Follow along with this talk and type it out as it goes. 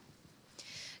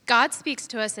God speaks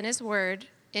to us in his word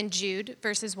in Jude,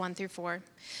 verses 1 through 4.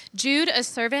 Jude, a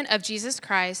servant of Jesus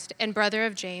Christ and brother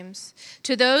of James,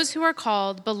 to those who are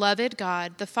called, beloved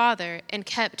God, the Father, and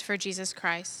kept for Jesus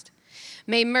Christ.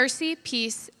 May mercy,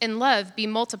 peace, and love be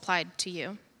multiplied to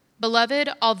you. Beloved,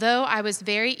 although I was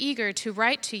very eager to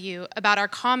write to you about our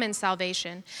common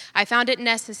salvation, I found it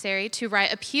necessary to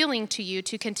write appealing to you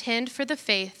to contend for the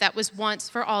faith that was once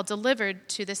for all delivered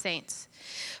to the saints.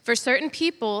 For certain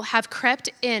people have crept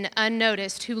in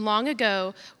unnoticed who long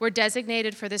ago were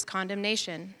designated for this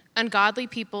condemnation, ungodly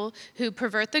people who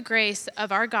pervert the grace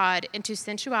of our God into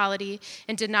sensuality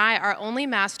and deny our only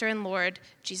Master and Lord,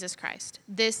 Jesus Christ.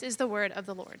 This is the word of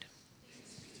the Lord.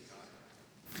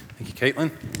 Thank you,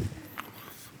 Caitlin.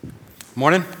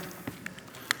 Morning.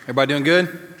 Everybody doing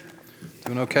good?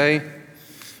 Doing okay?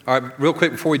 All right, real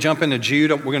quick before we jump into Jude,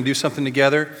 we're going to do something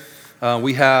together.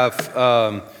 We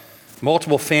have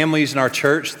multiple families in our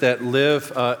church that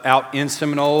live out in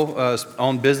Seminole,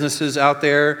 own businesses out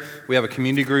there. We have a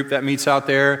community group that meets out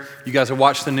there. You guys have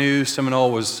watched the news.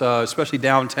 Seminole was, especially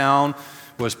downtown,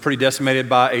 was pretty decimated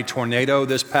by a tornado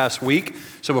this past week.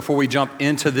 So before we jump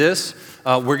into this,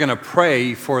 we're going to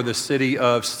pray for the city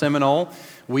of Seminole.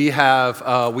 We've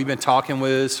been talking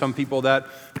with some people that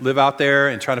live out there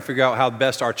and trying to figure out how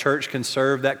best our church can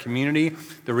serve that community.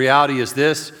 The reality is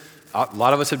this. A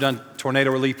lot of us have done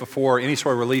tornado relief before, any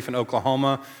sort of relief in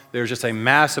Oklahoma. There's just a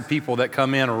mass of people that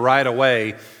come in right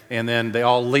away, and then they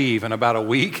all leave in about a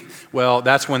week. Well,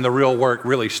 that's when the real work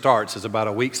really starts, is about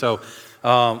a week. So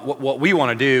what we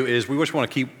want to do is we just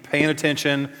want to keep paying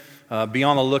attention, be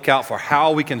on the lookout for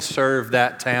how we can serve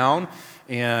that town.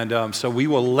 And so we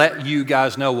will let you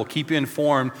guys know. We'll keep you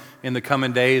informed in the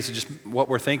coming days of just what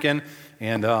we're thinking.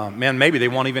 And man, maybe they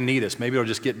won't even need us. Maybe it'll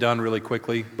just get done really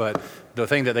quickly. But the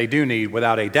thing that they do need,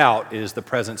 without a doubt, is the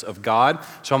presence of God.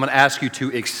 So I'm going to ask you to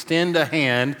extend a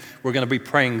hand. We're going to be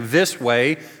praying this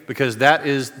way because that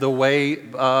is the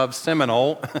way of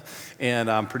Seminole,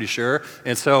 and I'm pretty sure.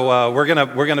 And so we're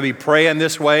going to be praying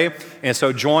this way. And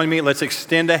so join me. Let's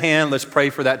extend a hand. Let's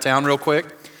pray for that town real quick.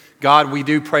 God, we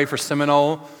do pray for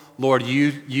Seminole. Lord,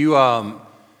 you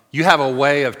have a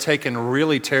way of taking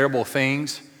really terrible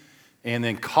things and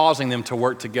then causing them to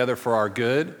work together for our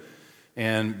good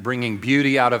and bringing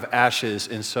beauty out of ashes.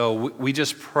 And so we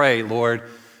just pray, Lord,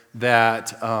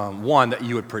 that one, that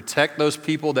you would protect those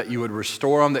people, that you would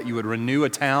restore them, that you would renew a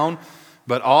town,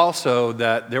 but also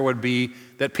that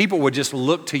that people would just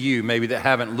look to you, maybe that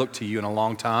haven't looked to you in a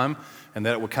long time, and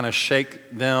that it would kind of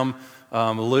shake them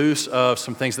loose of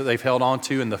some things that they've held on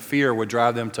to, and the fear would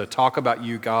drive them to talk about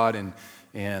you, God, and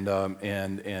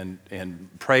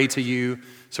pray to you.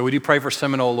 So we do pray for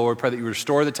Seminole, Lord. Pray that you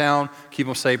restore the town, keep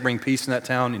them safe, bring peace in that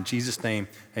town. In Jesus' name,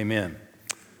 amen.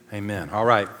 Amen. All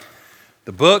right.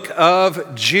 The book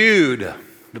of Jude.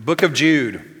 The book of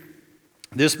Jude.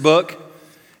 This book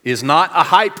is not a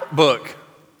hype book.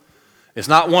 It's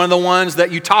not one of the ones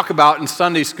that you talk about in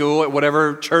Sunday school at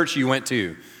whatever church you went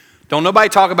to. Don't nobody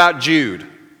talk about Jude.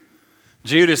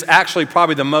 Jude is actually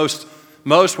probably the most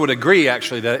would agree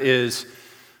actually that is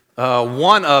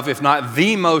one of, if not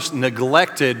the most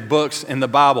neglected books in the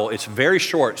Bible. It's very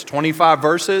short. It's 25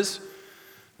 verses.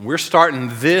 We're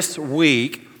starting this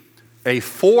week a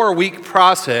 4-week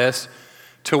process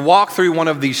to walk through one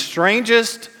of the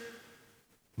strangest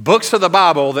books of the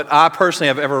Bible that I personally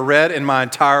have ever read in my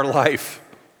entire life.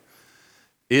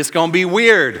 It's going to be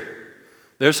weird.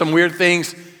 There's some weird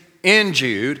things in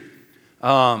Jude,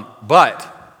 and we're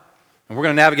going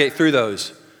to navigate through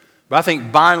those. But I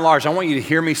think by and large, I want you to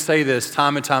hear me say this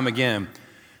time and time again.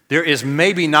 There is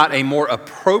maybe not a more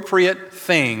appropriate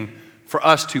thing for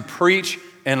us to preach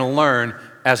and learn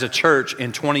as a church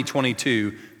in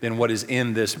 2022 than what is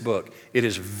in this book. It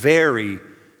is very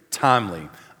timely.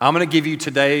 I'm going to give you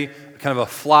today kind of a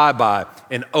flyby,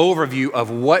 an overview of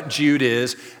what Jude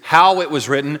is, how it was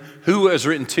written, who it was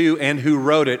written to, and who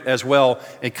wrote it as well,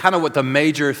 and kind of what the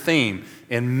major theme.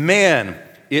 And man,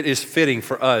 it is fitting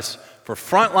for us, for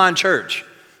Frontline Church,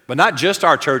 but not just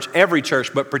our church, every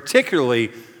church, but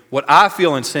particularly what I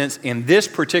feel and sense in this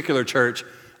particular church.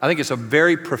 I think it's a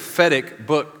very prophetic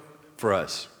book for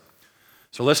us.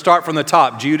 So let's start from the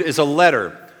top. Jude is a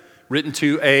letter written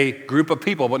to a group of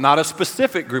people, but not a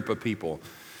specific group of people.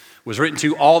 It was written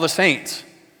to all the saints,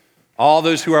 all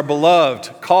those who are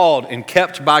beloved, called, and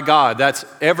kept by God. That's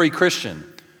every Christian.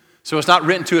 So it's not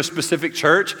written to a specific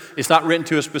church. It's not written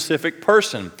to a specific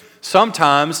person.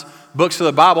 Sometimes books of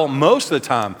the Bible, most of the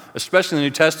time, especially in the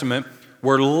New Testament,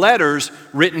 were letters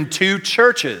written to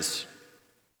churches.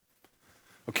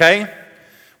 Okay?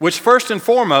 Which first and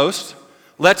foremost,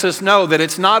 lets us know that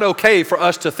it's not okay for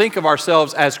us to think of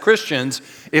ourselves as Christians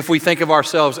if we think of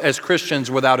ourselves as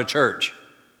Christians without a church.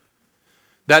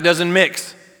 That doesn't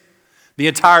mix. The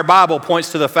entire Bible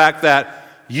points to the fact that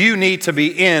you need to be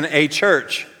in a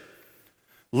church.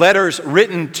 Letters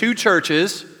written to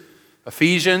churches,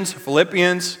 Ephesians,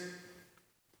 Philippians,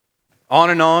 on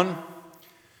and on.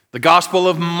 The Gospel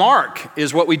of Mark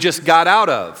is what we just got out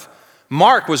of.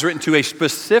 Mark was written to a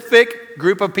specific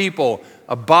group of people,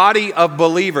 a body of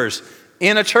believers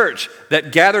in a church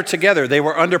that gathered together. They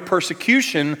were under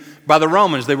persecution by the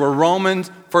Romans. They were Roman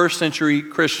first century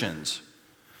Christians.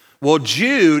 Well,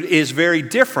 Jude is very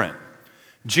different.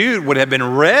 Jude would have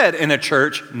been read in a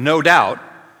church, no doubt,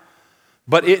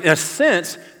 but in a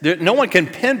sense, no one can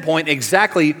pinpoint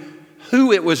exactly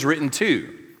who it was written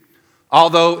to.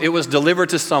 Although it was delivered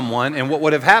to someone, and what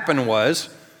would have happened was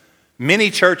many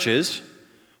churches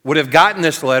would have gotten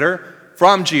this letter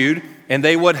from Jude, and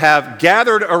they would have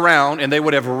gathered around and they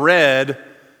would have read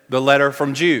the letter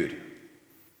from Jude.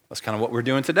 That's kind of what we're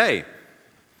doing today.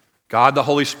 God, the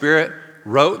Holy Spirit,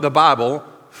 wrote the Bible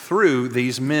through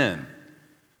these men.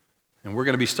 And we're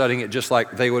going to be studying it just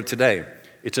like they would today.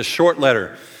 It's a short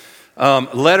letter.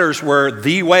 Letters were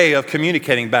the way of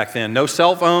communicating back then. No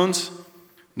cell phones,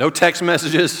 no text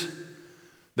messages.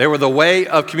 They were the way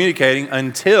of communicating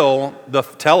until the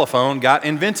telephone got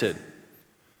invented.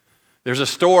 There's a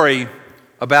story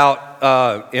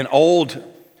about an old,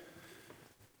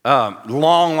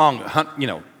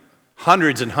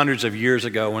 hundreds and hundreds of years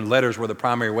ago when letters were the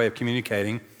primary way of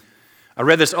communicating. I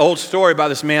read this old story about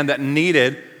this man that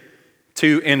needed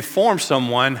to inform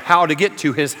someone how to get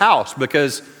to his house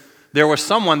because there was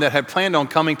someone that had planned on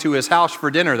coming to his house for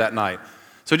dinner that night.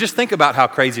 So just think about how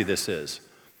crazy this is.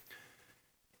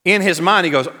 In his mind,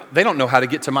 he goes, they don't know how to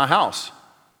get to my house.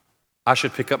 I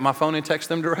should pick up my phone and text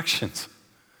them directions.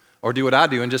 Or do what I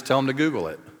do and just tell them to Google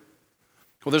it.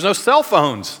 Well, there's no cell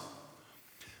phones.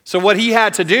 So what he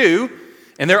had to do,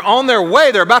 and they're on their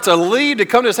way, they're about to leave to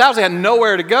come to his house, they had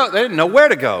nowhere to go. They didn't know where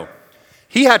to go.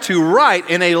 He had to write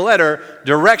in a letter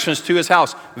directions to his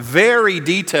house, very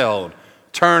detailed.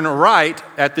 Turn right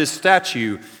at this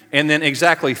statue, and then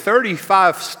exactly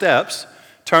 35 steps,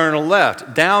 turn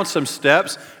left, down some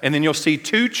steps, and then you'll see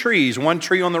 2 trees, one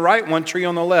tree on the right, one tree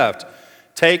on the left.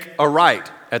 Take a right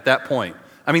at that point.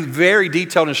 I mean, very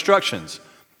detailed instructions.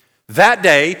 That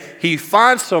day, he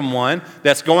finds someone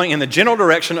that's going in the general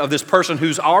direction of this person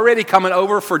who's already coming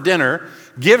over for dinner,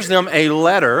 gives them a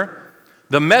letter.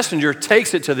 The messenger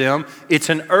takes it to them. It's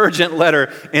an urgent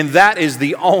letter, and that is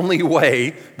the only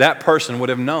way that person would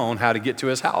have known how to get to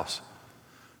his house.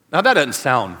 Now, that doesn't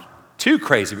sound too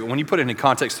crazy, but when you put it in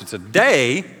context of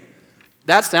today,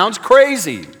 that sounds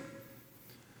crazy.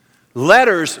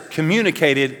 Letters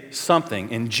communicated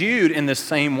something, and Jude, in the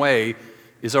same way,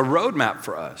 is a roadmap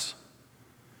for us.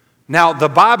 Now, the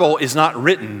Bible is not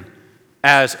written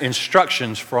as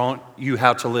instructions for you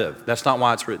how to live. That's not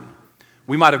why it's written.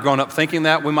 We might have grown up thinking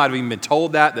that. We might have even been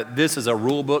told that this is a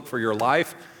rule book for your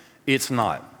life. It's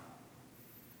not.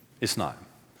 It's not.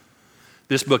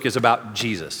 This book is about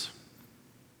Jesus.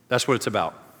 That's what it's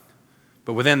about.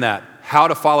 But within that, how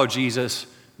to follow Jesus,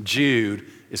 Jude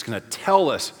is going to tell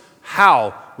us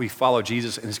how we follow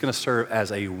Jesus, and it's going to serve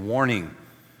as a warning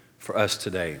for us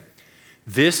today.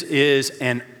 This is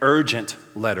an urgent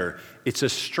letter. It's a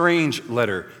strange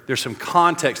letter. There's some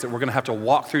context that we're going to have to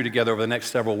walk through together over the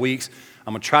next several weeks.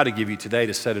 I'm going to try to give you today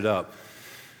to set it up.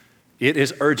 It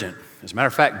is urgent. As a matter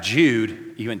of fact,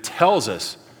 Jude even tells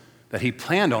us that he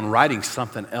planned on writing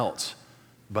something else,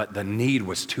 but the need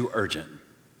was too urgent.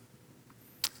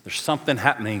 There's something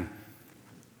happening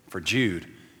for Jude.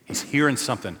 He's hearing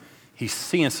something. He's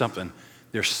seeing something.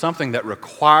 There's something that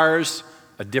requires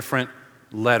a different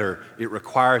letter. It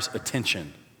requires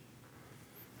attention.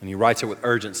 And he writes it with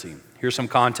urgency. Here's some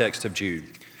context of Jude.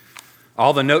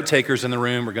 All the note takers in the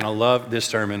room are going to love this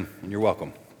sermon, and you're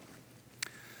welcome.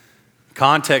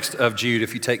 Context of Jude,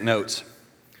 if you take notes.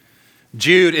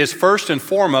 Jude is first and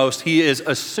foremost, he is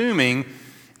assuming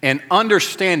an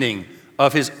understanding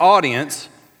of his audience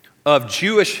of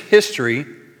Jewish history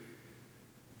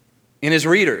in his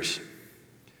readers.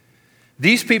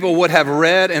 These people would have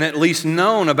read and at least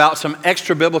known about some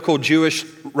extra-biblical Jewish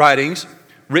writings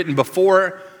written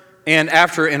before and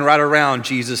after and right around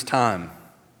Jesus' time.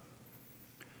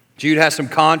 Jude has some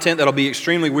content that'll be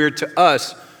extremely weird to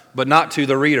us, but not to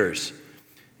the readers.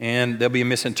 And they'll be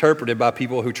misinterpreted by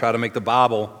people who try to make the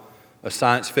Bible a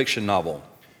science fiction novel.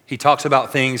 He talks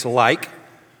about things like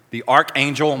the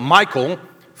archangel Michael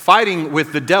fighting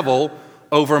with the devil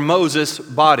over Moses'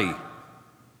 body.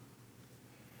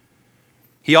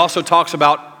 He also talks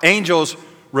about angels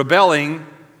rebelling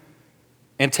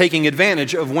and taking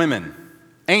advantage of women,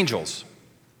 angels.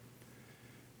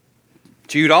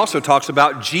 Jude also talks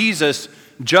about Jesus'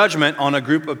 judgment on a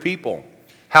group of people,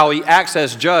 how he acts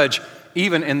as judge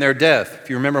even in their death.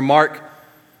 If you remember Mark,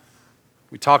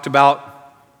 we talked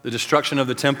about the destruction of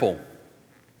the temple.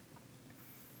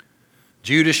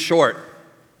 Jude is short,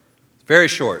 very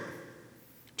short,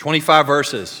 25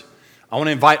 verses. I want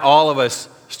to invite all of us,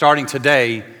 starting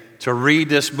today, to read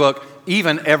this book,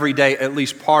 even every day, at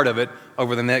least part of it,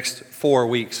 over the next 4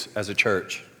 weeks as a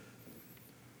church.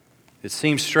 It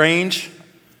seems strange,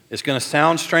 it's going to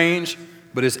sound strange,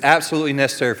 but it's absolutely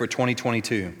necessary for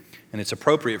 2022, and it's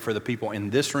appropriate for the people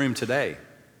in this room today.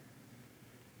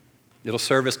 It'll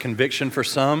serve as conviction for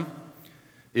some.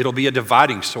 It'll be a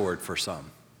dividing sword for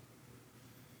some.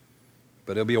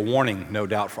 But it'll be a warning, no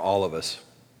doubt, for all of us.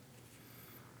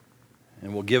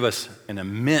 And will give us an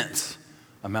immense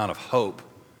amount of hope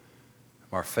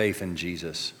of our faith in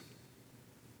Jesus.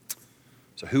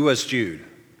 So who was Jude?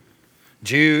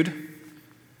 Jude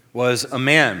was a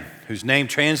man whose name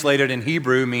translated in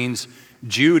Hebrew means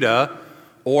Judah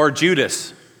or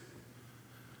Judas.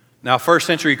 Now, first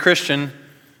century Christian,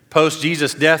 post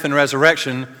Jesus' death and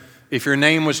resurrection, if your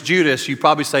name was Judas, you'd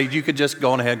probably say, you could just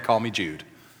go on ahead and call me Jude.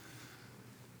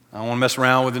 I don't want to mess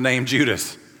around with the name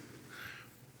Judas.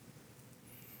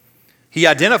 He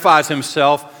identifies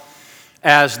himself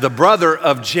as the brother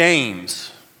of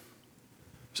James.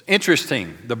 It's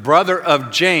interesting, the brother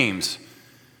of James.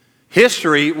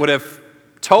 History would have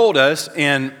told us,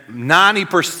 and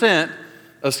 90%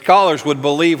 of scholars would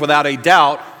believe without a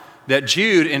doubt, that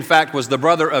Jude, in fact, was the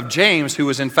brother of James, who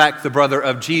was, in fact, the brother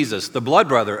of Jesus, the blood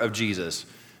brother of Jesus,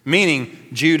 meaning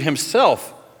Jude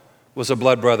himself was a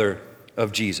blood brother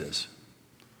of Jesus.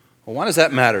 Well, why does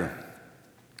that matter?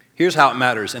 Here's how it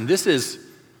matters, and this is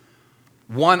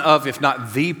one of, if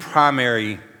not the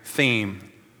primary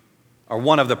theme, or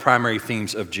one of the primary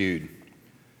themes of Jude.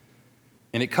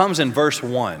 And it comes in verse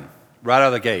 1, right out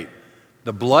of the gate.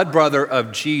 The blood brother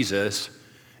of Jesus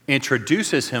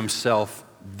introduces himself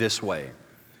this way: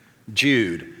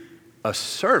 Jude, a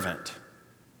servant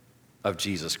of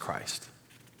Jesus Christ.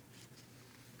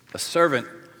 A servant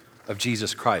of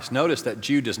Jesus Christ. Notice that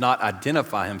Jude does not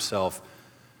identify himself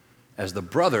as the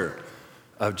brother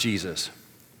of Jesus.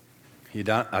 He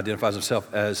identifies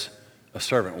himself as a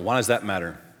servant. Why does that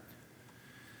matter?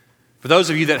 For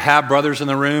those of you that have brothers in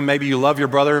the room, maybe you love your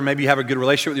brother, maybe you have a good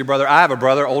relationship with your brother. I have a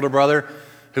brother, older brother,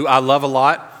 who I love a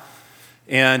lot,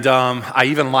 and I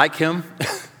even like him.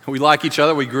 We like each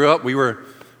other. We grew up. We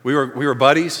were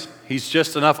buddies. He's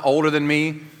just enough older than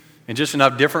me, and just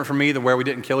enough different from me, to where we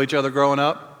didn't kill each other growing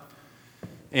up.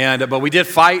 But we did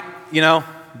fight.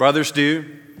 Brothers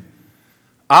do.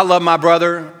 I love my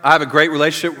brother. I have a great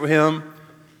relationship with him,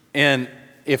 and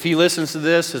if he listens to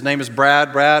this, his name is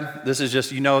Brad. Brad, this is just,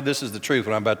 this is the truth,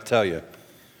 what I'm about to tell you.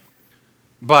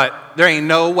 But there ain't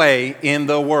no way in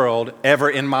the world, ever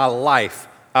in my life,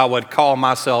 I would call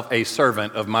myself a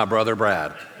servant of my brother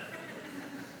Brad.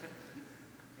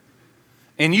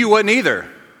 And you wouldn't either.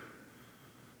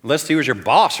 Unless he was your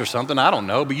boss or something, I don't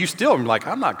know. But you still are like,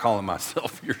 I'm not calling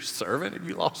myself your servant. Have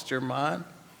you lost your mind?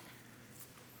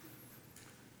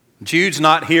 Jude's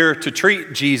not here to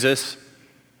treat Jesus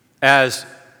as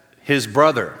his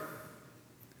brother.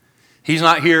 He's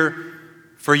not here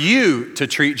for you to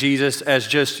treat Jesus as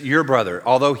just your brother,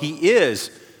 although he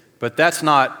is, but that's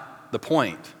not the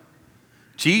point.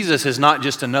 Jesus is not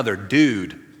just another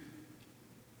dude.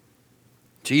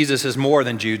 Jesus is more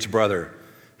than Jude's brother.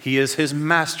 He is his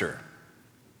master.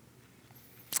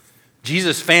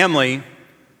 Jesus' family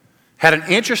had an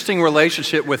interesting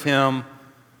relationship with him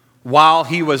while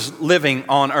he was living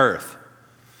on earth.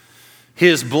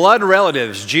 His blood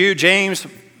relatives, Jude, James,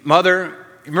 mother,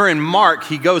 remember in Mark,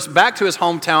 he goes back to his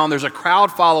hometown. There's a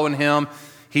crowd following him.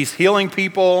 He's healing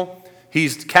people.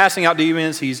 He's casting out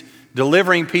demons. He's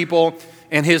delivering people.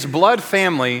 And his blood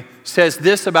family says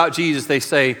this about Jesus. They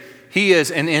say, he is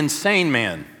an insane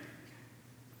man.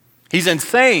 He's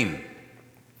insane.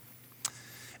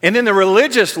 And then the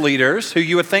religious leaders, who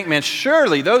you would think, man,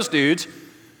 surely those dudes,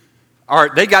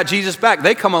 they got Jesus back.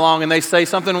 They come along and they say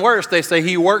something worse. They say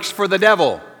he works for the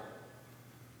devil.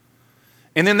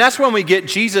 And then that's when we get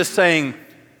Jesus saying,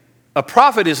 a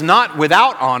prophet is not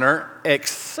without honor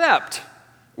except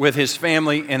with his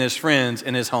family and his friends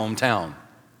in his hometown.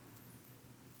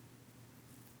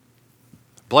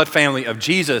 Blood family of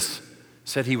Jesus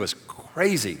said he was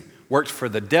crazy, worked for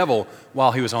the devil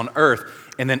while he was on earth.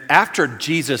 And then after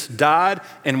Jesus died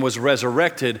and was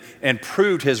resurrected and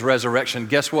proved his resurrection,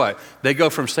 guess what? They go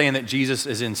from saying that Jesus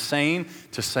is insane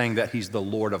to saying that he's the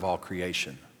Lord of all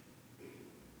creation.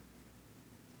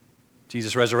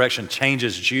 Jesus' resurrection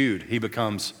changes Jude. He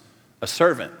becomes a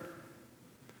servant.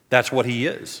 That's what he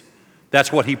is.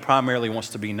 That's what he primarily wants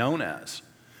to be known as.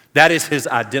 That is his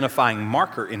identifying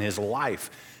marker in his life,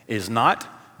 is not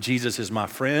Jesus is my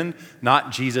friend,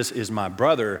 not Jesus is my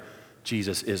brother,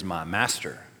 Jesus is my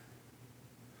master.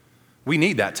 We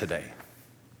need that today.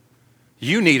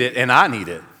 You need it and I need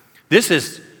it. This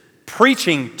is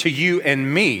preaching to you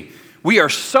and me. We are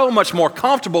so much more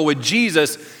comfortable with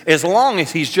Jesus as long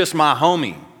as he's just my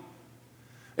homie.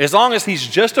 As long as he's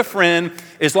just a friend,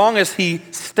 as long as he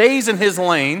stays in his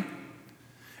lane,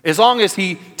 as long as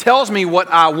he tells me what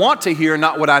I want to hear,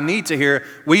 not what I need to hear,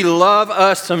 we love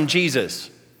us some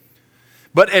Jesus.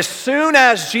 But as soon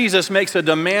as Jesus makes a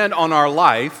demand on our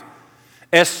life,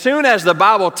 as soon as the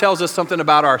Bible tells us something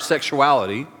about our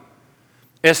sexuality,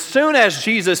 as soon as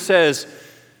Jesus says,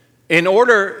 in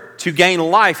order to gain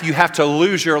life, you have to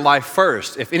lose your life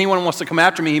first. If anyone wants to come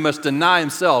after me, he must deny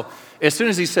himself. As soon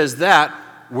as he says that,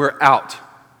 we're out.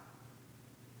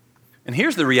 And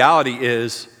here's the reality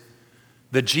is,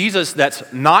 the Jesus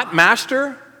that's not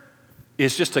master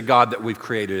is just a God that we've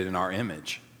created in our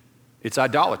image. It's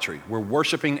idolatry. We're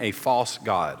worshiping a false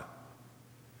God.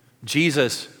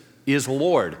 Jesus is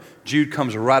Lord. Jude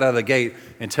comes right out of the gate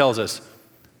and tells us,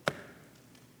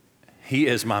 he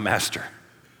is my master.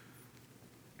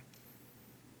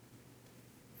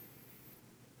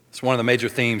 It's one of the major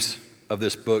themes of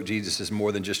this book. Jesus is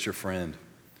more than just your friend.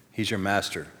 He's your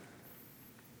master.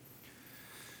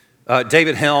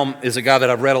 David Helm is a guy that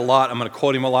I've read a lot. I'm going to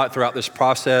quote him a lot throughout this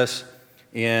process.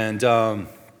 And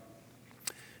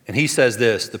he says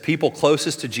this: the people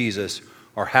closest to Jesus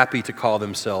are happy to call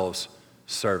themselves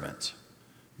servants.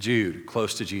 Jude,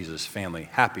 close to Jesus' family,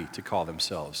 happy to call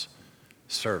themselves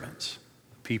servants.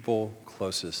 People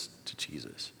closest to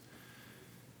Jesus.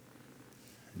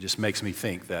 It just makes me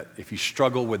think that if you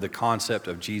struggle with the concept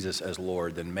of Jesus as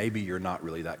Lord, then maybe you're not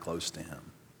really that close to him.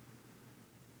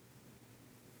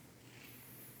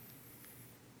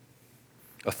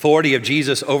 Authority of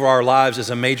Jesus over our lives is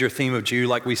a major theme of Jude,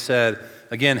 like we said.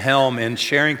 Again, Helm, in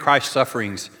Sharing Christ's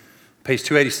Sufferings, page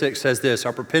 286 says this: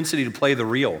 our propensity to play the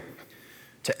real,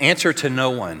 to answer to no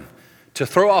one, to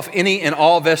throw off any and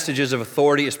all vestiges of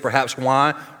authority is perhaps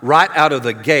why, right out of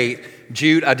the gate,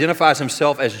 Jude identifies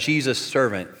himself as Jesus'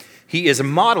 servant. He is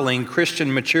modeling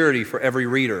Christian maturity for every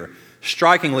reader,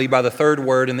 strikingly by the third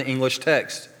word in the English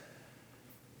text.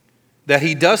 That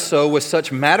he does so with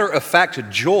such matter-of-fact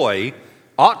joy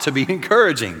ought to be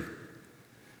encouraging.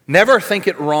 Never think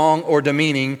it wrong or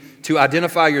demeaning to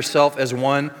identify yourself as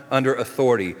one under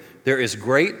authority. There is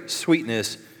great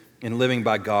sweetness in living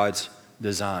by God's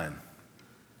design.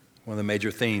 One of the major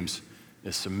themes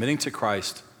is submitting to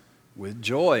Christ with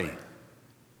joy.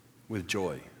 With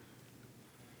joy.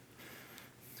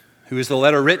 Who is the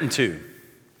letter written to?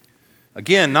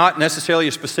 Again, not necessarily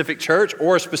a specific church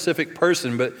or a specific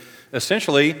person, but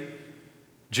essentially,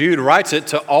 Jude writes it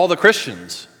to all the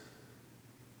Christians.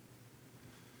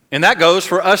 And that goes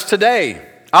for us today.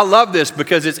 I love this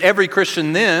because it's every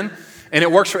Christian then, and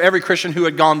it works for every Christian who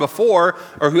had gone before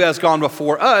or who has gone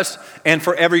before us, and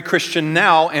for every Christian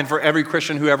now, and for every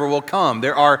Christian who ever will come.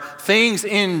 There are things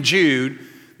in Jude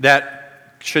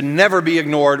that should never be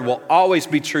ignored, will always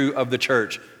be true of the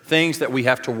church, things that we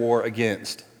have to war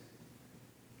against.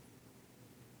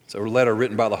 It's a letter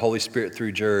written by the Holy Spirit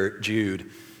through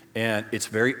Jude, and it's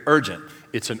very urgent.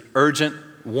 It's an urgent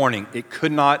warning. It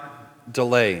could not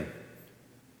delay.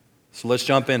 So let's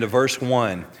jump into verse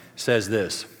 1. It says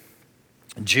this: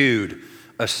 Jude,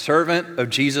 a servant of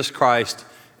Jesus Christ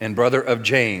and brother of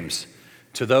James,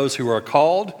 to those who are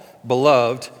called,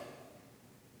 beloved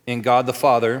in God the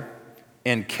Father,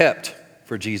 and kept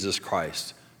for Jesus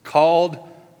Christ. Called,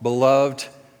 beloved,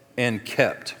 and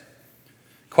kept.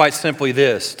 Quite simply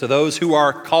this: to those who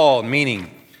are called,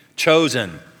 meaning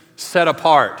chosen, set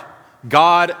apart,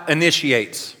 God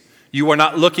initiates. You are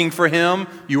not looking for him,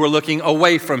 you are looking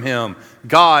away from him.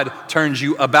 God turns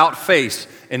you about face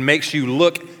and makes you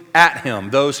look at him.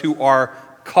 Those who are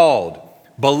called,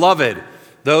 beloved,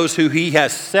 those who he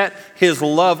has set his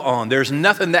love on. There's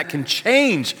nothing that can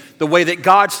change the way that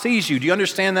God sees you. Do you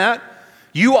understand that?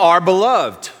 You are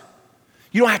beloved.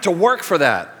 You don't have to work for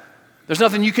that. There's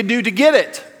nothing you can do to get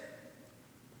it.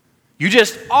 You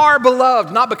just are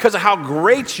beloved, not because of how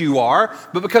great you are,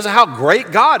 but because of how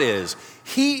great God is.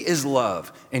 He is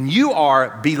love, and you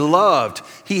are beloved.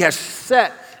 He has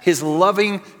set his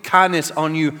loving kindness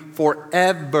on you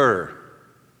forever.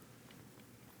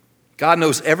 God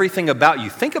knows everything about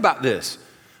you. Think about this.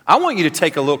 I want you to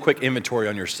take a little quick inventory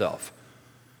on yourself.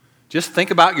 Just think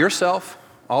about yourself,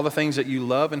 all the things that you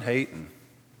love and hate. And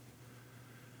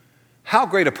how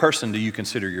great a person do you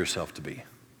consider yourself to be?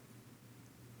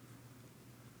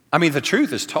 I mean, the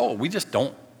truth is told.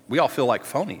 We all feel like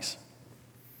phonies.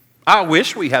 I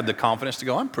wish we had the confidence to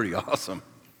go, I'm pretty awesome.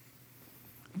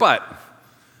 But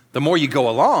the more you go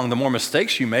along, the more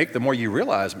mistakes you make, the more you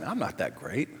realize, man, I'm not that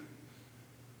great.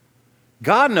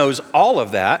 God knows all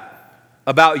of that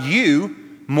about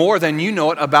you more than you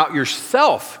know it about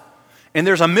yourself. And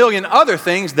there's a million other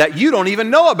things that you don't even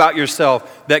know about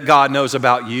yourself that God knows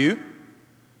about you.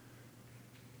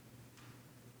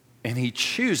 And he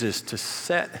chooses to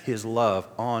set his love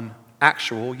on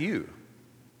actual you,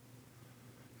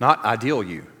 not ideal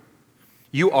you.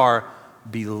 You are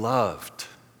beloved.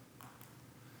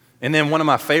 And then one of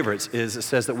my favorites is it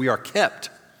says that we are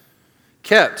kept.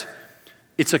 Kept.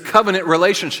 It's a covenant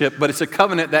relationship, but it's a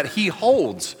covenant that he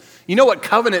holds. You know what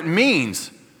covenant means?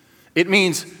 It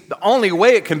means the only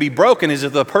way it can be broken is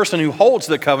if the person who holds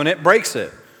the covenant breaks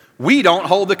it. We don't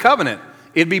hold the covenant.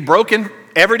 It'd be broken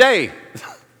every day.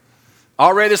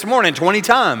 Already this morning, 20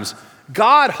 times.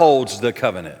 God holds the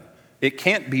covenant. It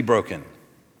can't be broken.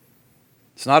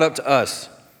 It's not up to us.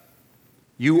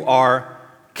 You are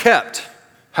kept.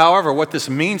 However, what this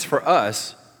means for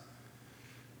us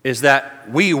is that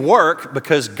we work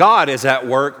because God is at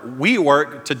work. We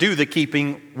work to do the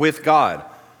keeping with God.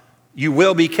 You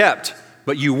will be kept,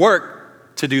 but you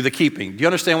work to do the keeping. Do you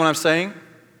understand what I'm saying?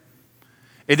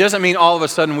 It doesn't mean all of a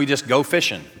sudden we just go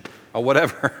fishing or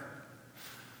whatever.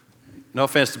 No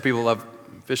offense to people who love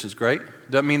fishing's great.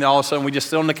 Doesn't mean that all of a sudden we just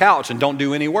sit on the couch and don't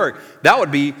do any work. That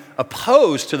would be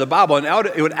opposed to the Bible, and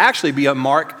it would actually be a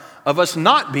mark of us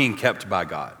not being kept by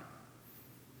God.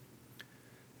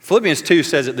 Philippians 2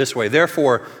 says it this way,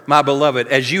 therefore, my beloved,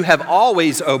 as you have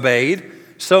always obeyed,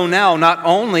 so now not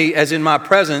only as in my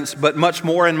presence, but much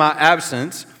more in my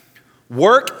absence,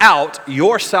 work out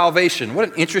your salvation. What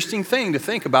an interesting thing to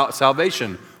think about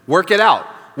salvation. Work it out.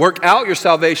 Work out your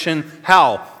salvation,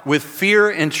 how? With fear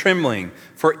and trembling,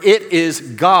 for it is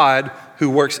God who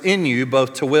works in you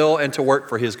both to will and to work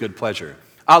for his good pleasure.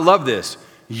 I love this.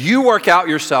 You work out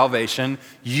your salvation.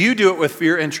 You do it with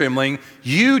fear and trembling.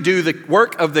 You do the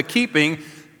work of the keeping.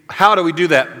 How do we do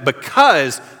that?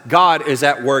 Because God is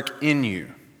at work in you.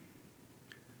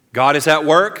 God is at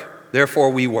work, therefore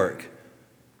we work.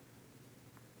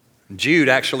 Jude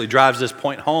actually drives this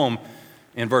point home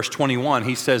in verse 21.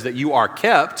 He says that you are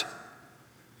kept,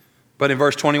 but in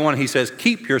verse 21 he says,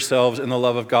 keep yourselves in the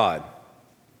love of God.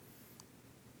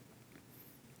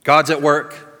 God's at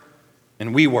work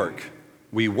and we work.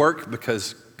 We work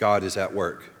because God is at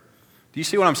work. Do you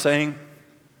see what I'm saying?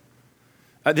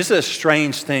 This is a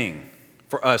strange thing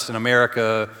for us in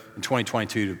America in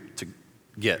 2022 to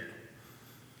get.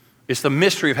 It's the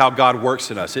mystery of how God works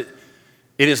in us. It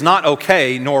is not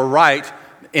okay nor right,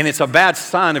 and it's a bad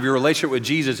sign of your relationship with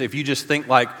Jesus if you just think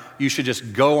like you should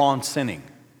just go on sinning.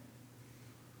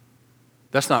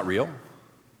 That's not real.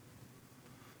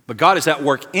 But God is at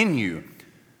work in you.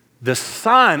 The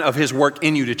sign of his work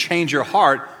in you to change your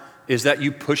heart is that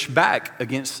you push back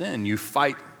against sin. You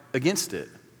fight against it.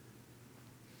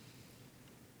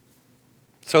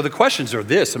 So the questions are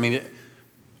this.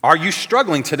 Are you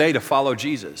struggling today to follow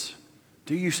Jesus?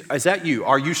 Is that you?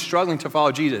 Are you struggling to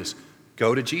follow Jesus?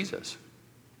 Go to Jesus.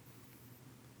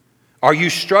 Are you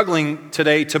struggling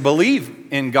today to believe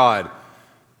in God?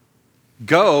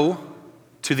 Go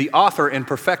to the author and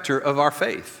perfecter of our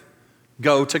faith.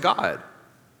 Go to God.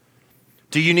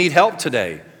 Do you need help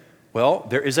today? Well,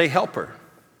 there is a helper.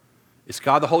 It's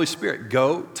God the Holy Spirit.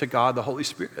 Go to God the Holy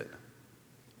Spirit.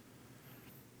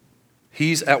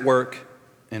 He's at work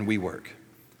and we work.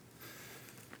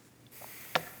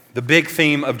 The big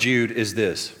theme of Jude is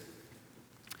this: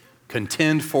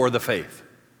 contend for the faith.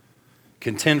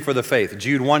 Contend for the faith.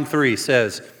 Jude 1:3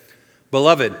 says,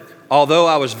 beloved, although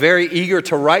I was very eager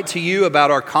to write to you about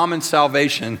our common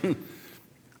salvation,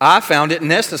 I found it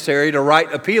necessary to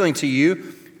write appealing to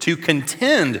you to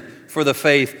contend for the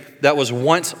faith that was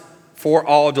once for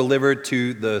all delivered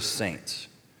to the saints.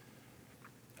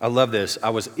 I love this.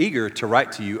 I was eager to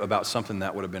write to you about something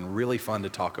that would have been really fun to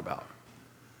talk about.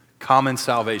 Common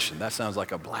salvation. That sounds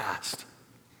like a blast.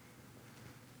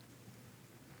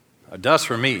 It does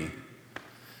for me.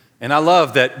 And I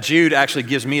love that Jude actually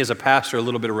gives me as a pastor a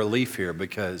little bit of relief here,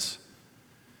 because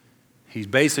he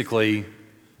basically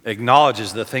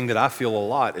acknowledges the thing that I feel a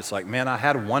lot. It's like, man, I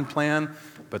had one plan,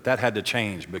 but that had to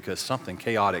change because something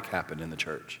chaotic happened in the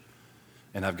church,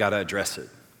 and I've got to address it.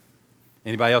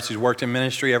 Anybody else who's worked in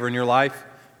ministry ever in your life,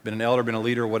 been an elder, been a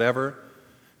leader, whatever,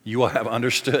 you will have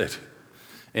understood.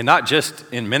 And not just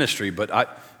in ministry,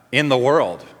 but in the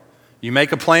world. You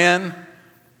make a plan,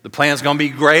 the plan's going to be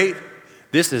great,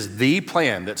 This is the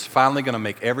plan that's finally going to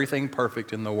make everything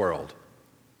perfect in the world.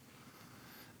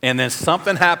 And then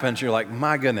something happens, you're like,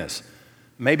 my goodness,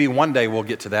 maybe one day we'll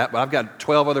get to that, but I've got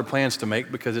 12 other plans to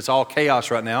make because it's all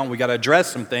chaos right now, and we got to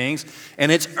address some things,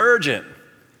 and it's urgent.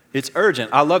 It's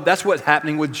urgent. That's what's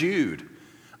happening with Jude.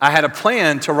 I had a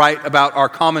plan to write about our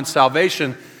common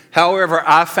salvation. However,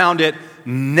 I found it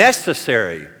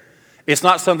necessary. It's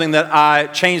not something that I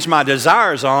changed my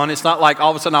desires on. It's not like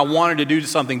all of a sudden I wanted to do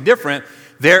something different.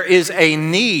 There is a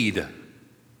need.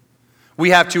 We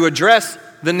have to address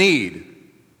the need.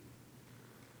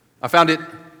 I found it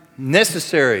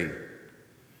necessary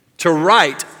to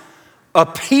write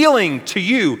appealing to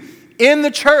you in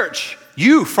the church,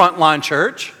 you frontline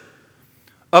church,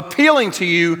 appealing to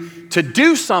you to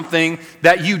do something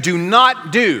that you do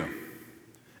not do.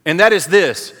 And that is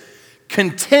this: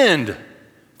 contend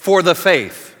for the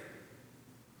faith.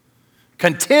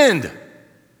 Contend.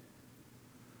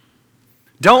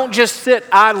 Don't just sit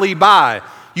idly by.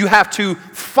 You have to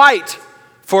fight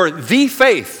for the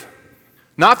faith.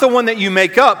 Not the one that you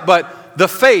make up, but the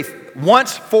faith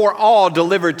once for all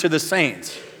delivered to the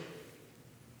saints.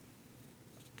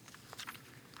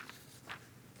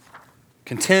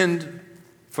 Contend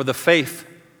for the faith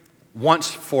once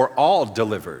for all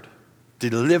delivered.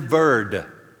 Delivered.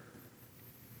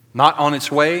 Not on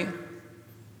its way.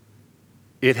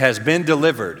 It has been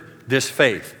delivered, this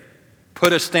faith.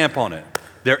 Put a stamp on it.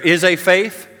 There is a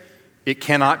faith. It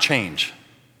cannot change.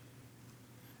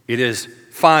 It is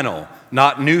final.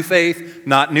 Not new faith,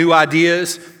 not new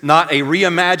ideas, not a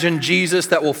reimagined Jesus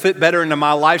that will fit better into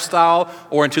my lifestyle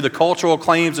or into the cultural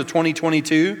claims of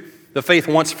 2022. The faith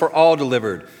once for all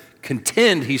delivered.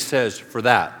 Contend, he says, for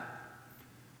that.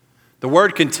 The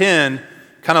word contend,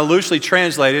 kind of loosely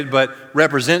translated, but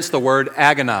represents the word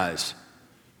agonize.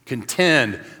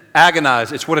 Contend,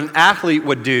 agonize. It's what an athlete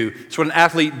would do. It's what an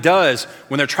athlete does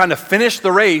when they're trying to finish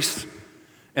the race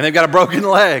and they've got a broken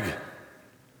leg,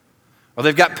 or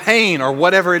they've got pain, or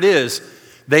whatever it is.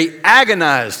 They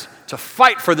agonize to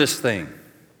fight for this thing.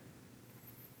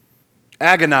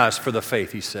 Agonize for the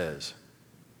faith, he says.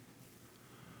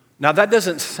 Now, that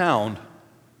doesn't sound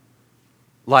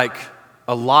like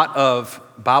a lot of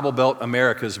Bible Belt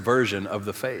America's version of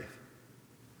the faith.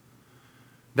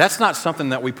 That's not something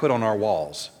that we put on our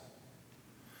walls.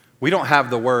 We don't have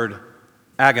the word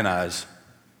agonize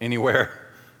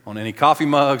anywhere on any coffee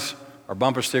mugs or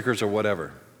bumper stickers or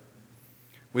whatever.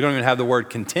 We don't even have the word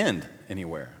contend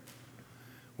anywhere.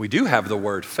 We do have the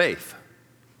word faith.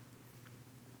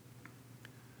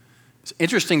 It's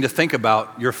interesting to think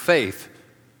about your faith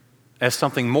as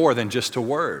something more than just a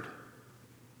word.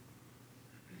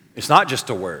 It's not just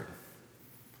a word.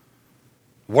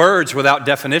 Words without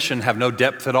definition have no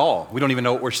depth at all. We don't even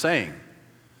know what we're saying.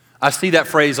 I see that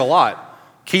phrase a lot.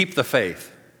 Keep the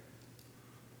faith.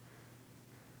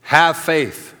 Have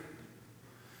faith.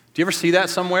 Do you ever see that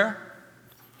somewhere?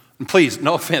 And please,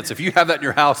 no offense, if you have that in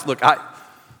your house, look,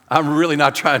 I'm really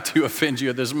not trying to offend you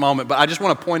at this moment, but I just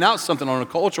want to point out something on a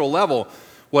cultural level.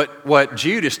 What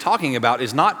Jude is talking about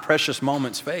is not precious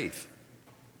moments faith.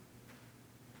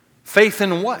 Faith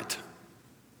in what?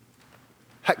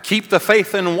 Keep the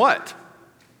faith in what?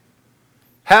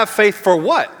 Have faith for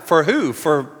what? For who?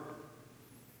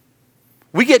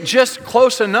 We get just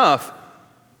close enough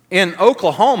in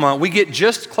Oklahoma, we get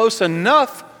just close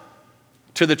enough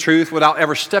to the truth without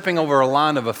ever stepping over a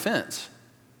line of offense.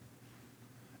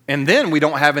 And then we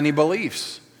don't have any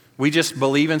beliefs. We just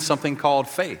believe in something called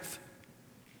faith.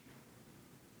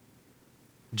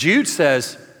 Jude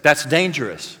says that's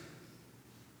dangerous.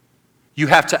 You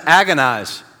have to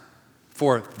agonize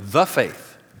for the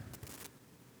faith.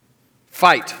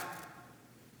 Fight,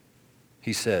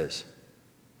 he says.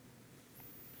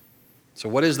 So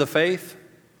what is the faith?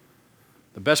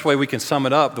 The best way we can sum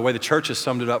it up, the way the church has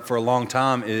summed it up for a long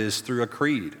time, is through a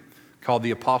creed called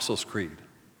the Apostles' Creed.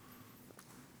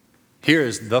 Here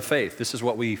is the faith. This is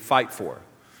what we fight for.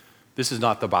 This is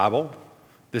not the Bible.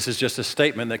 This is just a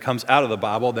statement that comes out of the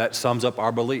Bible that sums up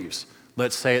our beliefs.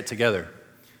 Let's say it together.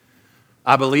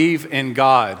 I believe in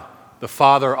God, the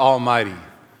Father Almighty,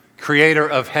 creator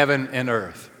of heaven and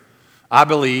earth. I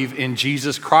believe in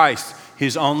Jesus Christ,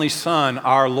 his only Son,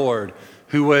 our Lord,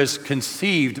 who was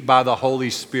conceived by the Holy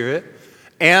Spirit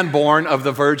and born of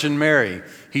the Virgin Mary.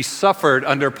 He suffered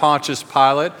under Pontius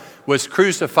Pilate, was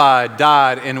crucified,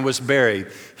 died, and was buried.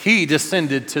 He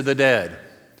descended to the dead.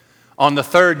 On the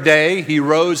third day, he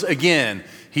rose again.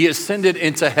 He ascended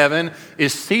into heaven,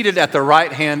 is seated at the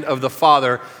right hand of the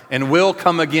Father, and will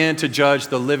come again to judge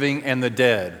the living and the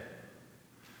dead.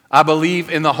 I believe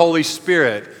in the Holy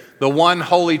Spirit, the one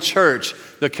holy church,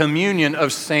 the communion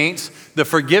of saints, the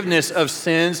forgiveness of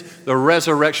sins, the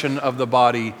resurrection of the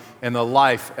body, and the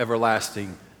life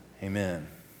everlasting. Amen.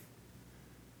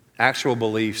 Actual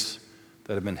beliefs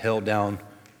that have been held down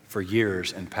for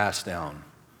years and passed down.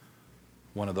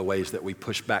 One of the ways that we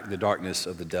push back the darkness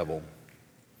of the devil.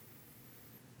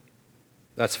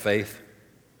 That's faith.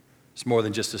 It's more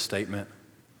than just a statement.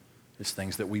 It's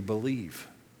things that we believe.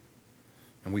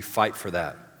 And we fight for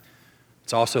that.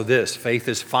 It's also this, faith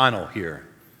is final here.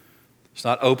 It's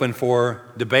not open for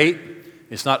debate.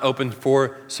 It's not open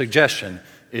for suggestion.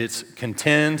 It's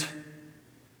contend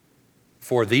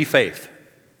for the faith.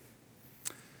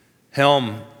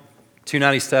 Helm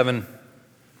 297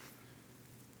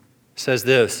 says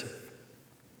this,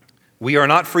 we are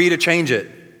not free to change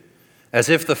it, as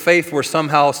if the faith were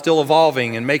somehow still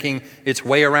evolving and making its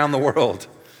way around the world.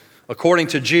 According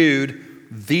to Jude,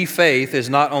 the faith is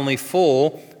not only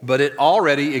full, but it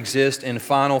already exists in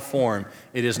final form.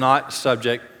 It is not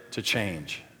subject to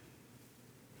change.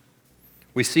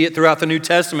 We see it throughout the New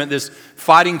Testament, this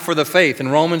fighting for the faith. In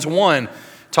Romans 1,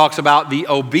 talks about the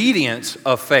obedience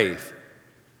of faith.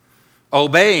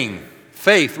 Obeying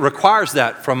faith requires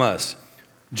that from us.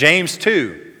 James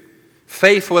 2,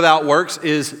 faith without works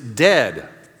is dead.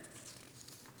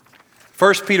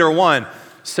 1 Peter 1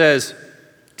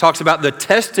 talks about the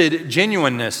tested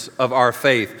genuineness of our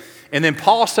faith. And then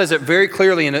Paul says it very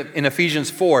clearly in Ephesians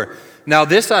 4. Now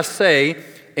this I say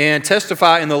and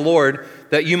testify in the Lord,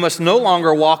 that you must no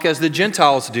longer walk as the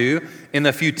Gentiles do in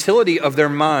the futility of their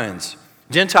minds.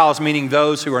 Gentiles meaning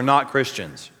those who are not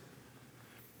Christians.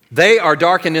 They are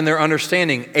darkened in their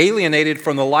understanding, alienated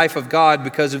from the life of God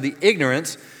because of the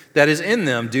ignorance that is in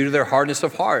them due to their hardness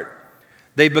of heart.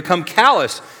 They become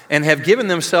callous and have given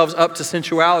themselves up to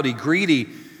sensuality, greedy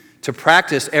to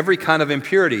practice every kind of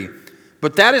impurity.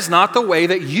 But that is not the way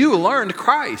that you learned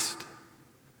Christ.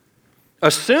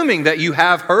 Assuming that you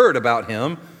have heard about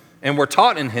him and were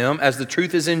taught in him as the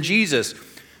truth is in Jesus,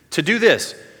 to do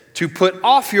this, to put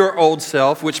off your old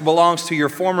self, which belongs to your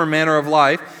former manner of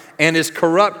life and is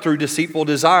corrupt through deceitful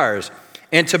desires,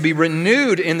 and to be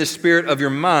renewed in the spirit of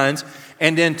your minds,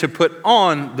 and then to put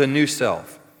on the new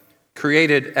self,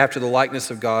 created after the likeness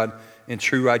of God in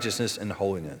true righteousness and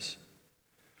holiness.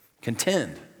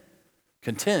 Contend,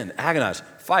 agonize,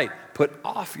 fight, put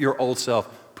off your old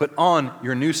self, put on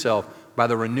your new self by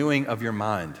the renewing of your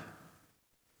mind.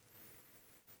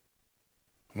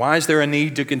 Why is there a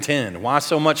need to contend? Why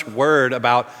so much word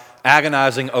about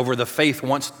agonizing over the faith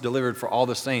once delivered for all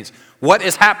the saints? What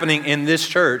is happening in this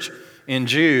church in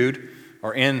Jude,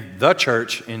 or in the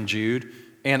church in Jude,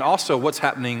 and also what's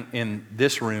happening in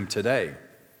this room today?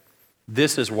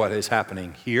 This is what is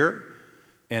happening here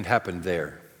and happened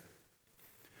there.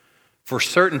 For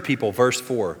certain people, verse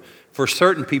 4, for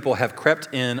certain people have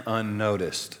crept in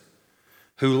unnoticed,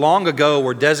 who long ago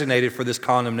were designated for this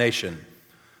condemnation.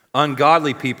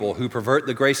 Ungodly people who pervert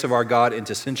the grace of our God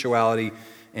into sensuality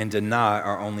and deny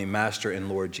our only Master and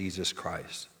Lord Jesus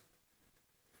Christ.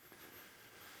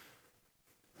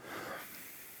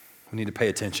 We need to pay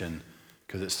attention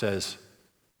because it says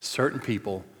certain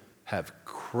people have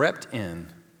crept in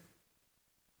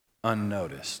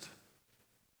unnoticed.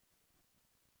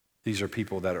 These are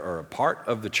people that are a part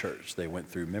of the church. They went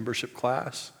through membership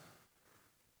class.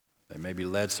 They maybe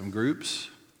led some groups.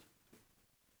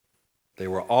 They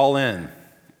were all in.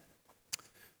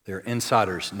 They're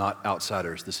insiders, not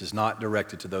outsiders. This is not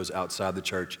directed to those outside the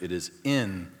church. It is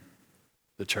in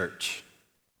the church.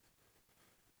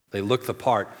 They look the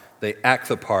part. They act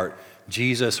the part.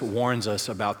 Jesus warns us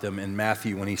about them in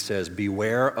Matthew when he says,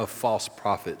 beware of false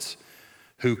prophets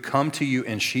who come to you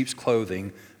in sheep's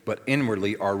clothing, but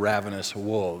inwardly are ravenous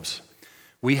wolves.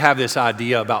 We have this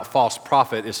idea about false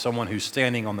prophet as someone who's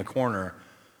standing on the corner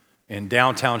in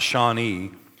downtown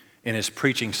Shawnee and is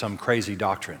preaching some crazy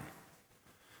doctrine.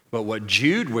 But what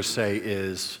Jude would say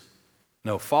is,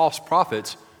 no, false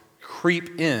prophets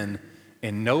creep in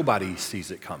and nobody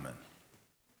sees it coming.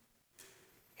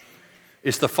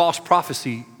 It's the false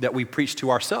prophecy that we preach to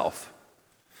ourselves.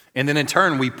 And then in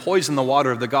turn, we poison the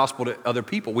water of the gospel to other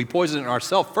people. We poison it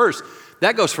ourselves first.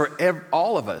 That goes for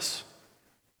all of us.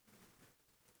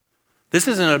 This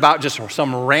isn't about just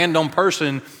some random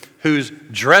person who's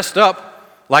dressed up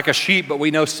like a sheep, but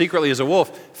we know secretly is a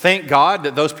wolf. Thank God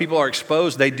that those people are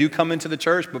exposed. They do come into the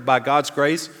church, but by God's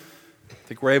grace, I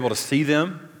think we're able to see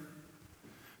them.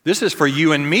 This is for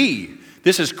you and me.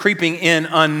 This is creeping in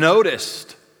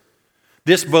unnoticed.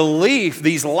 This belief,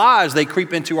 these lies, they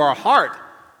creep into our heart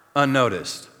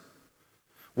unnoticed.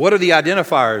 What are the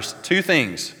identifiers? Two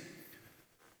things.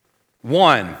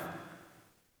 One,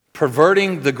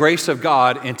 perverting the grace of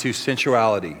God into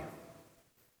sensuality.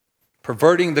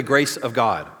 Perverting the grace of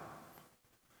God.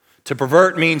 To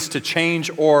pervert means to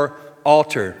change or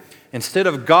alter. Instead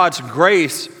of God's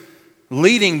grace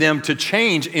leading them to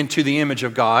change into the image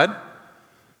of God,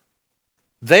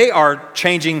 they are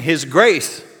changing His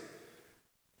grace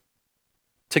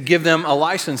to give them a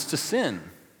license to sin.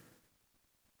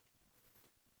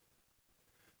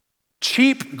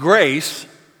 Cheap grace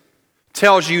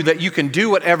tells you that you can do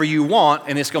whatever you want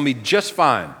and it's going to be just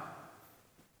fine.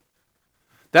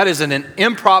 That is an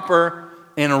improper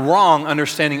and wrong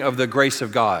understanding of the grace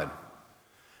of God.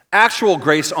 Actual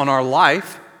grace on our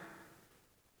life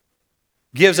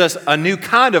gives us a new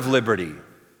kind of liberty.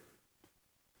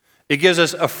 It gives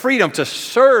us a freedom to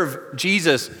serve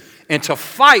Jesus and to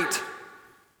fight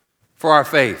for our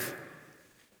faith.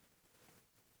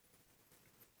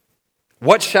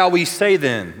 What shall we say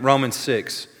then? Romans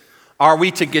 6. Are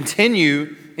we to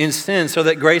continue in sin so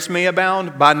that grace may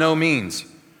abound? By no means.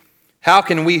 How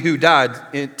can we who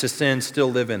died to sin still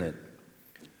live in it?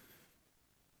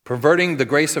 Perverting the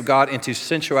grace of God into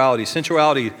sensuality.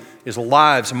 Sensuality is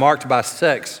lives marked by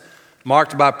sex,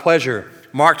 marked by pleasure,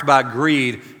 marked by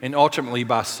greed, and ultimately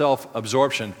by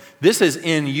self-absorption. This is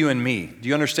in you and me. Do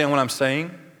you understand what I'm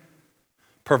saying?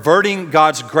 Perverting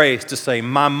God's grace to say,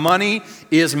 my money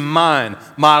is mine.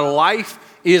 My life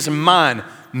is mine.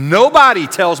 Nobody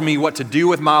tells me what to do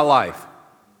with my life.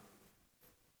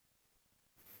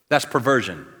 That's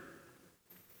perversion.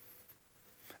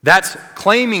 That's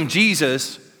claiming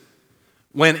Jesus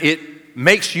when it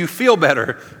makes you feel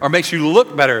better or makes you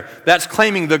look better. That's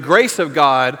claiming the grace of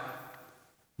God,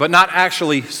 but not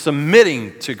actually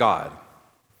submitting to God.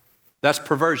 That's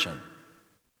perversion.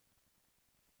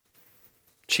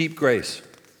 Cheap grace.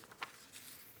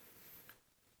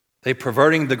 They're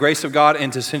perverting the grace of God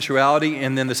into sensuality.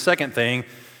 And then the second thing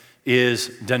is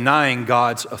denying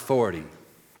God's authority.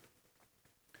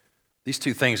 These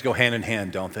two things go hand in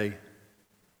hand, don't they?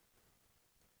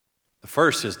 The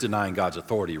first is denying God's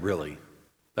authority, really.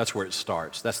 That's where it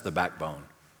starts. That's the backbone.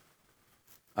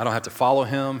 I don't have to follow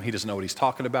Him. He doesn't know what He's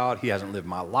talking about. He hasn't lived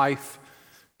my life.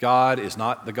 God is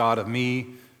not the God of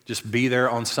me. Just be there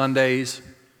on Sundays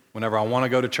whenever I want to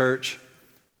go to church.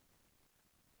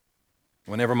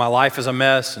 Whenever my life is a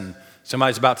mess and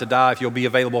somebody's about to die, if you'll be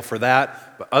available for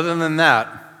that. But other than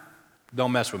that,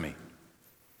 don't mess with me,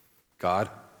 God.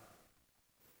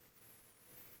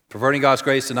 Perverting God's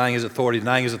grace, denying His authority.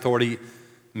 Denying His authority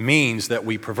means that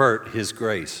we pervert His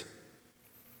grace.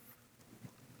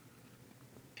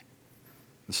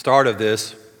 The start of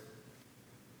this,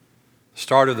 the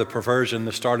start of the perversion,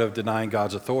 the start of denying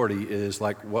God's authority is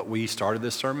like what we started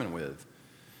this sermon with,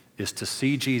 is to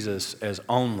see Jesus as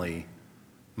only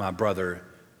my brother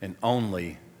and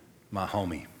only my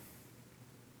homie.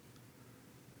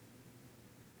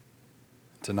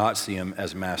 To not see Him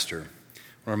as master.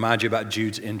 I want to remind you about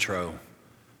Jude's intro.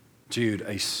 Jude,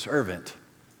 a servant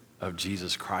of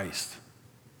Jesus Christ.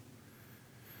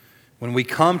 When we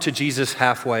come to Jesus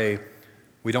halfway,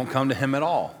 we don't come to Him at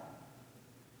all.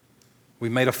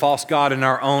 We've made a false God in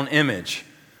our own image.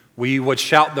 We would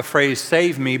shout the phrase,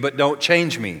 save me, but don't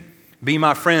change me. Be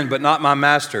my friend, but not my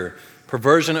master.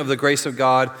 Perversion of the grace of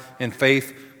God and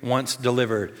faith once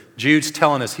delivered. Jude's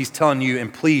telling us, he's telling you,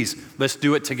 and please, let's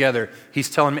do it together. He's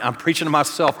telling me, I'm preaching to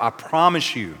myself, I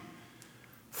promise you,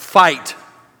 fight,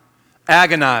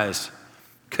 agonize,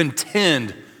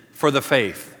 contend for the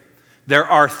faith. There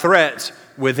are threats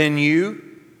within you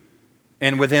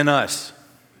and within us.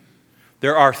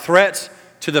 There are threats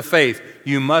to the faith.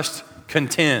 You must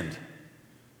contend.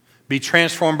 Be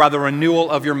transformed by the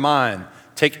renewal of your mind.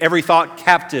 Take every thought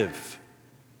captive.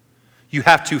 You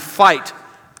have to fight,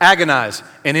 agonize,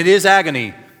 and it is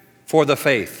agony for the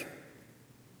faith.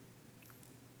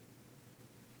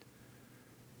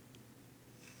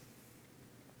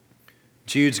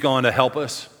 Jude's going to help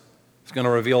us. It's going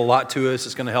to reveal a lot to us.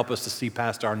 It's going to help us to see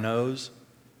past our nose,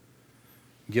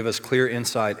 give us clear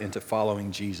insight into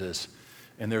following Jesus.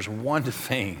 And there's one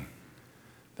thing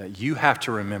that you have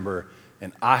to remember,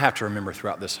 and I have to remember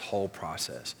throughout this whole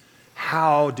process.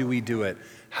 How do we do it?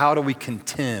 How do we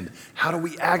contend? How do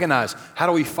we agonize? How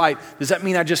do we fight? Does that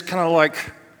mean I just kind of like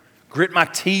grit my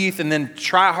teeth and then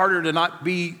try harder to not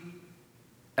be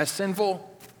as sinful?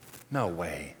 No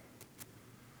way.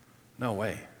 No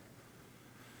way.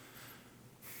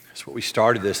 That's what we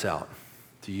started this out.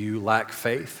 Do you lack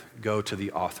faith? Go to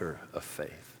the author of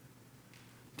faith.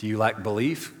 Do you lack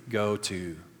belief? Go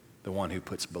to the one who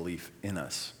puts belief in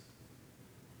us.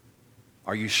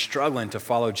 Are you struggling to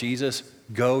follow Jesus?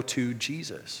 Go to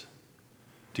Jesus.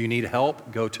 Do you need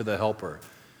help? Go to the helper.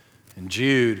 And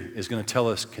Jude is going to tell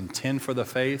us, contend for the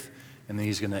faith, and then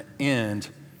he's going to end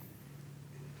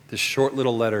this short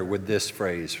little letter with this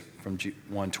phrase from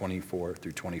 1:24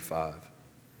 through 25.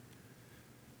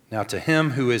 Now to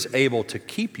him who is able to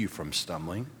keep you from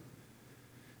stumbling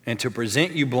and to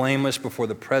present you blameless before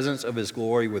the presence of his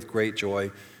glory with great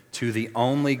joy, to the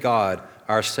only God,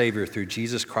 our Savior, through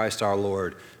Jesus Christ our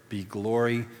Lord, be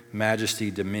glory,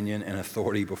 majesty, dominion, and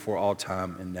authority before all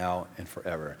time and now and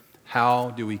forever. How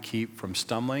do we keep from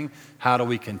stumbling? How do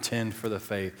we contend for the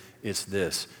faith? It's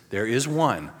this. There is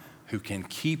one who can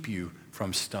keep you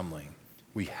from stumbling.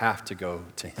 We have to go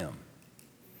to him.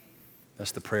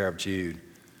 That's the prayer of Jude.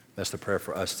 That's the prayer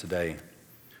for us today.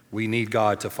 We need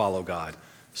God to follow God.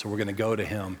 So we're going to go to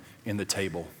him in the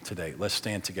table today. Let's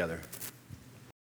stand together.